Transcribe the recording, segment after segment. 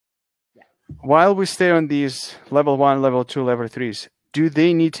while we stay on these level 1, level 2, level 3s, do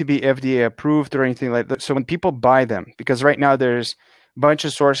they need to be FDA approved or anything like that? So when people buy them, because right now there's a bunch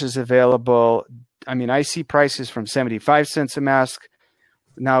of sources available. I mean, I see prices from 75 cents a mask.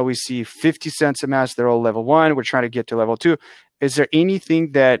 Now we see 50 cents a mask. They're all level 1. We're trying to get to level 2. Is there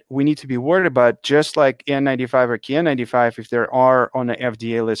anything that we need to be worried about, just like N95 or KN95, if there are on the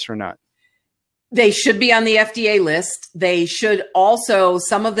FDA list or not? They should be on the FDA list. They should also,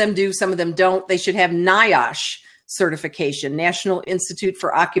 some of them do, some of them don't. They should have NIOSH certification, National Institute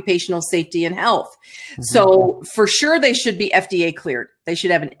for Occupational Safety and Health. Mm-hmm. So for sure, they should be FDA cleared. They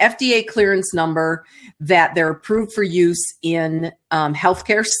should have an FDA clearance number that they're approved for use in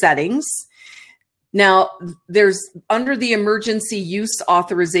healthcare settings. Now, there's under the emergency use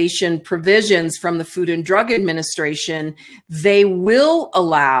authorization provisions from the Food and Drug Administration, they will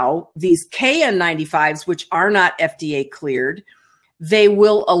allow these KN95s, which are not FDA cleared. They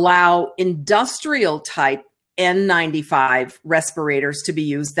will allow industrial type N95 respirators to be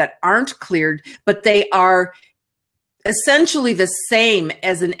used that aren't cleared, but they are essentially the same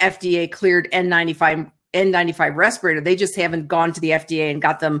as an FDA cleared N95 respirator. They just haven't gone to the FDA and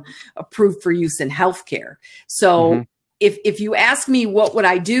got them approved for use in healthcare. So if you ask me what would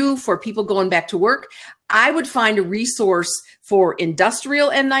I do for people going back to work, I would find a resource for industrial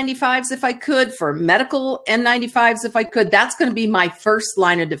N95s if I could, for medical N95s if I could. That's going to be my first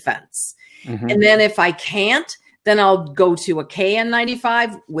line of defense. And then if I can't, then I'll go to a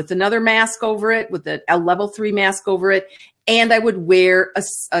KN95 with another mask over it, with a level 3 mask over it. And I would wear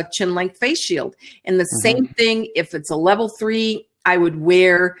a chin length face shield. And the same thing, if it's a level 3, I would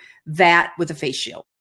wear that with a face shield.